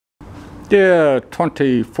Yeah,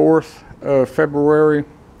 24th of February.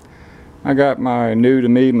 I got my new to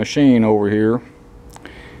me machine over here.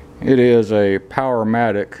 It is a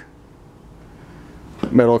Powermatic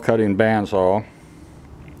metal cutting bandsaw.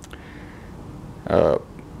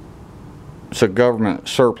 It's a government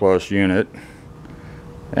surplus unit,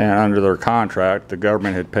 and under their contract the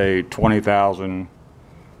government had paid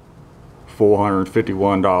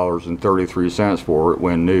 $20,451.33 for it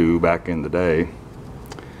when new back in the day.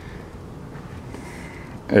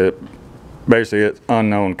 Basically it's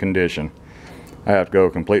unknown condition. I have to go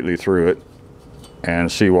completely through it and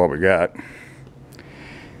see what we got.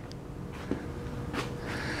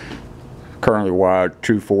 Currently wired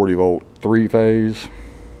 240 volt 3-phase,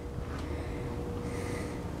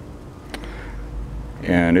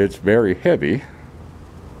 and it's very heavy.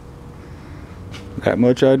 That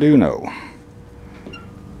much I do know.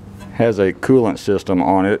 Has a coolant system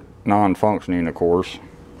on it, non-functioning of course.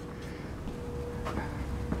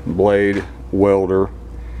 Blade welder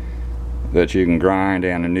that you can grind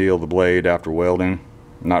and anneal the blade after welding.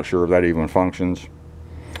 Not sure if that even functions.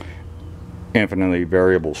 Infinitely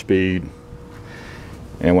variable speed,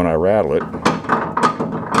 and when I rattle it,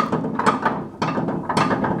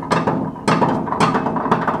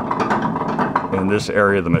 in this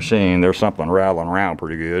area of the machine there's something rattling around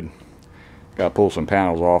pretty good. Got to pull some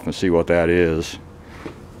panels off and see what that is.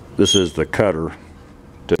 This is the cutter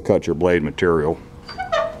to cut your blade material.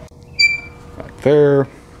 There.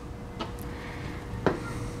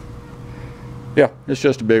 Yeah, it's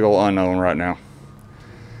just a big old unknown right now,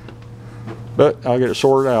 but I'll get it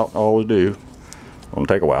sorted out. I always do. It'll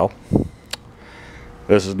take a while.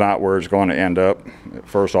 This is not where it's going to end up.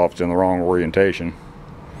 First off, it's in the wrong orientation.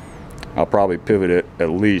 I'll probably pivot it at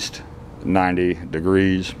least 90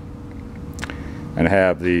 degrees and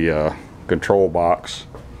have the control box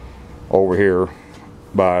over here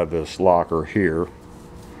by this locker here.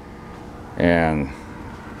 And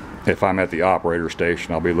if I'm at the operator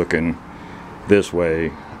station, I'll be looking this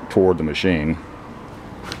way toward the machine.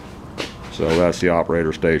 So that's the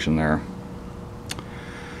operator station there.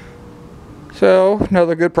 So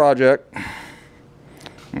another good project.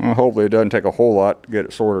 Hopefully it doesn't take a whole lot to get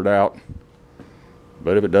it sorted out,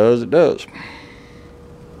 but if it does, it does.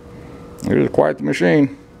 It is quite the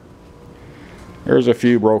machine. There's a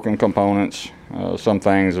few broken components. Some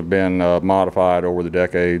things have been modified over the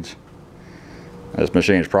decades. This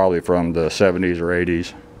machine is probably from the 70s or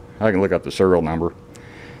 80s. I can look up the serial number,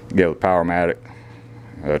 get with Powermatic,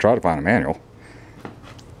 try to find a manual.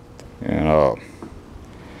 And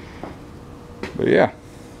but yeah,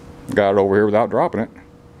 got it over here without dropping it.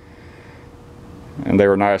 And they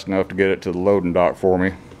were nice enough to get it to the loading dock for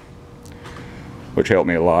me, which helped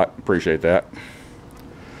me a lot. Appreciate that.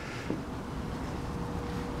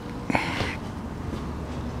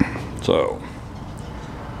 So,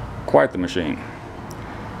 quite the machine.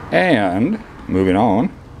 And moving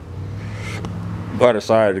on, I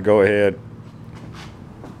decided to go ahead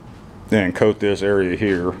and coat this area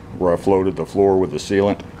here where I floated the floor with the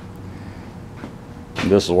sealant.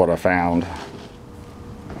 And this is what I found.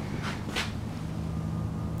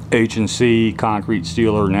 H&C concrete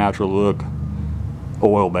sealer, natural look,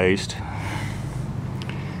 oil based.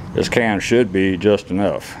 This can should be just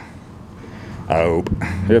enough, I hope.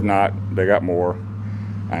 If not, they got more.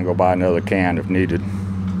 I can go buy another can if needed.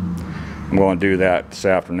 I'm going to do that this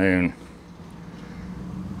afternoon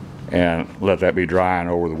and let that be drying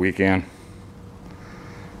over the weekend.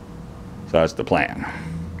 So that's the plan.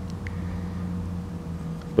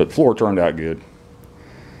 But the floor turned out good.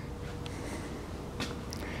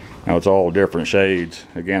 Now it's all different shades.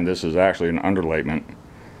 Again, this is actually an underlayment.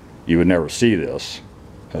 You would never see this.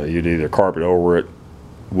 You'd either carpet over it,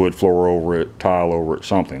 wood floor over it, tile over it,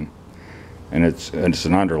 something. And it's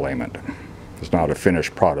an underlayment. It's not a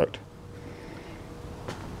finished product.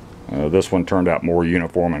 This one turned out more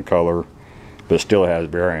uniform in color, but still has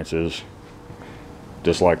variances,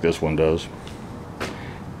 just like this one does.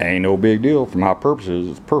 Ain't no big deal. For my purposes,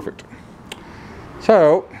 it's perfect.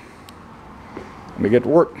 So, let me get to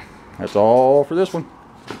work. That's all for this one.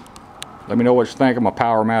 Let me know what you think of my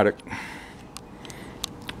Powermatic.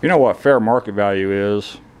 You know what fair market value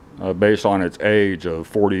is based on its age of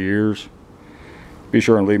 40 years? Be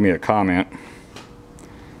sure and leave me a comment,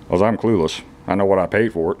 because I'm clueless. I know what I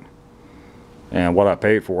paid for it, and what I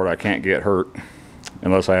paid for it I can't get hurt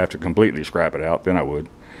unless I have to completely scrap it out. Then I would,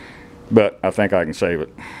 but I think I can save it.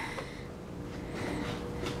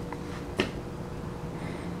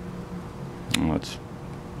 It's,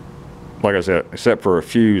 like I said, except for a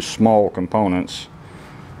few small components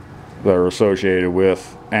that are associated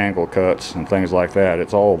with angle cuts and things like that,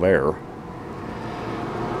 it's all there.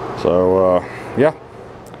 So yeah,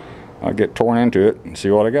 I'll get torn into it and see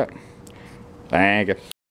what I got. Thank you.